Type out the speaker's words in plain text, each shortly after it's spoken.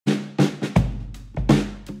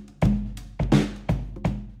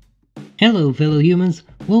Hello fellow humans,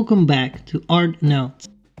 welcome back to Art Notes.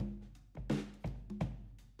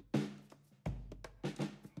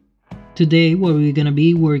 Today what we're gonna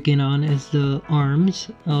be working on is the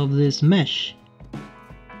arms of this mesh.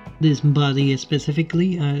 This body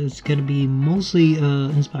specifically is gonna be mostly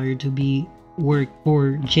inspired to be work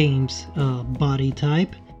for James' body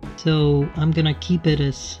type. So I'm gonna keep it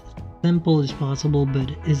as simple as possible,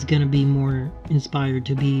 but it's gonna be more inspired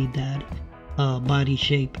to be that body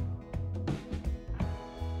shape.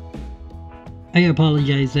 I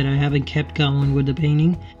apologize that I haven't kept going with the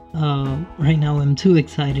painting. Right now I'm too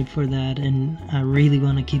excited for that and I really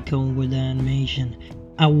want to keep going with the animation.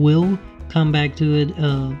 I will come back to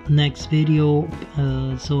it next video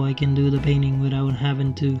so I can do the painting without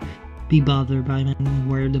having to be bothered by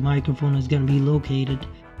where the microphone is going to be located.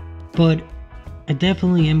 But I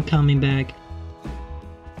definitely am coming back.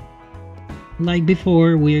 Like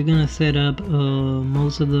before, we're gonna set up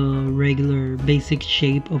most of the regular basic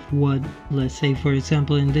shape of what, let's say for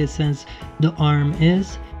example in this sense, the arm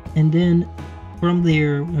is, and then from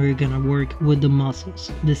there we're gonna work with the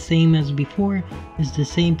muscles. The same as before, is the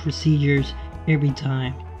same procedures every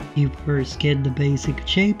time. You first get the basic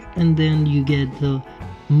shape and then you get the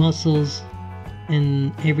muscles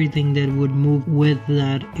and everything that would move with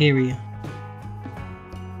that area.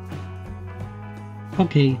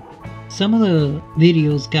 Okay. Some of the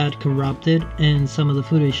videos got corrupted and some of the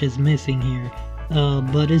footage is missing here,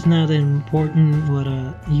 but it's not important what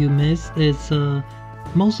you missed. It's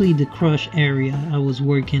mostly the crush area I was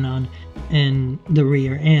working on and the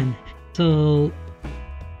rear end. So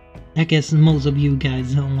I guess most of you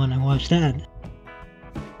guys don't want to watch that.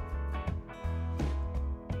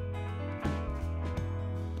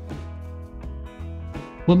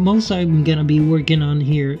 What most I'm gonna be working on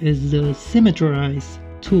here is the Symmetrize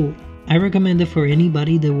tool. I recommend it for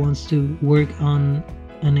anybody that wants to work on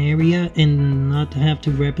an area and not have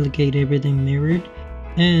to replicate everything mirrored,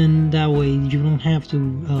 and that way you don't have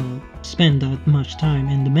to spend that much time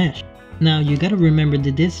in the mesh. Now you gotta remember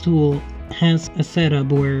that this tool has a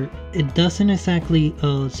setup where it doesn't exactly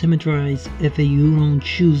symmetrize if you don't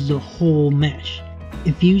choose the whole mesh.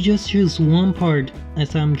 If you just choose one part,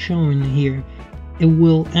 as I'm showing here, it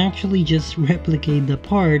will actually just replicate the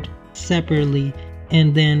part separately,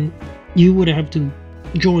 and then you would have to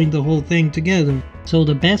join the whole thing together. So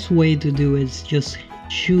the best way to do is just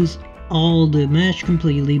choose all the mesh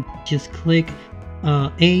completely. Just click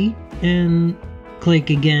A and click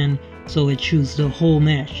again so it chooses the whole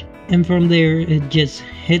mesh. And from there it just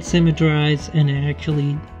hits Symmetrize and it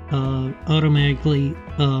actually automatically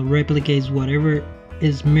replicates whatever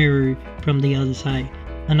is mirrored from the other side.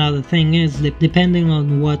 Another thing is that depending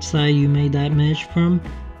on what side you made that mesh from,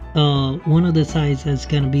 one of the sides is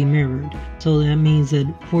gonna be mirrored. So that means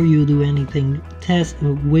that before you do anything, test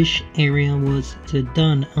which area was it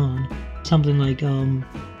done on. Something like in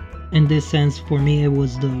this sense for me it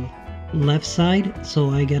was the left side, so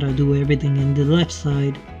I gotta do everything in the left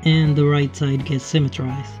side and the right side gets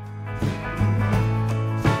symmetrized.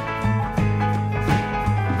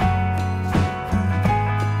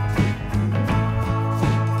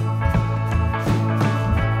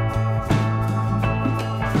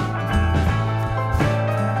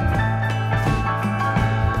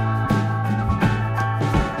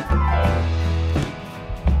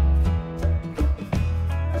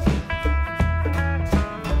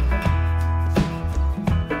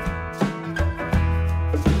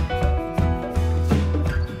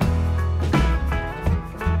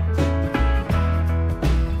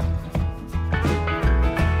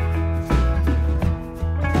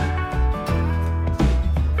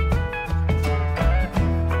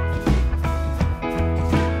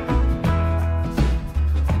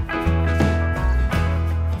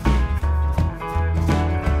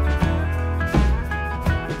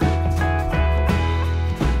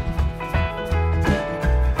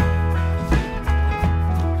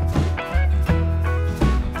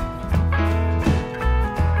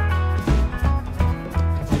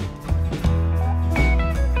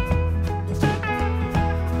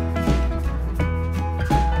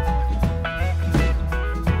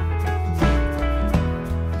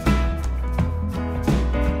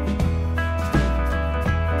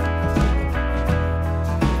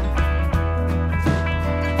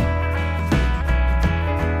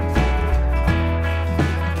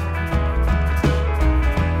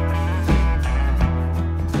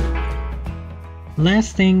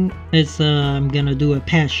 Last thing is I'm gonna do a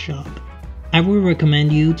patch job. I would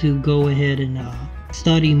recommend you to go ahead and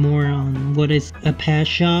study more on what is a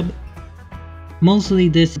patch job. Mostly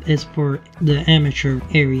this is for the amateur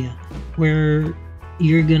area where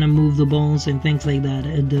you're gonna move the bones and things like that.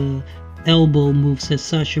 The elbow moves in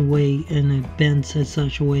such a way and it bends in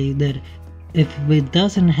such a way that if it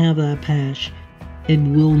doesn't have that patch, it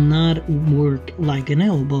will not work like an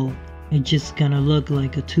elbow. It's just gonna look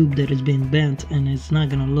like a tube that has been bent and it's not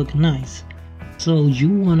gonna look nice. So you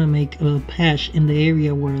want to make a patch in the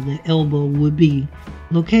area where the elbow would be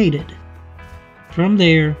located. From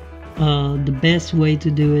there, the best way to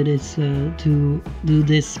do it is to do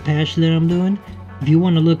this patch that I'm doing. If you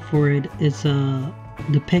want to look for it, it's the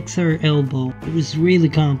Pixar elbow. It was really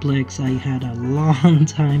complex. I had a long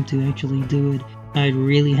time to actually do it. I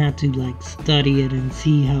really had to like study it and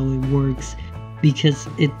see how it works, because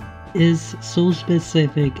it is so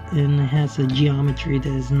specific and it has a geometry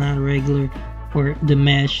that is not regular for the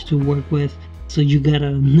mesh to work with. So you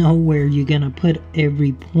gotta know where you're gonna put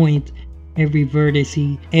every point, every vertex,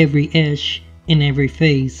 every edge, and every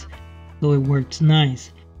face, so it works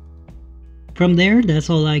nice. From there, that's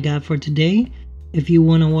all I got for today. If you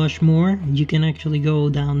want to watch more, you can actually go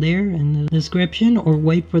down there in the description or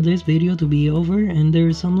wait for this video to be over and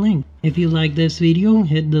there's some link. If you like this video,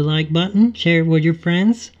 hit the like button, share it with your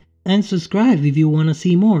friends, and subscribe if you want to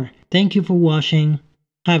see more. Thank you for watching.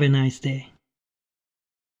 Have a nice day.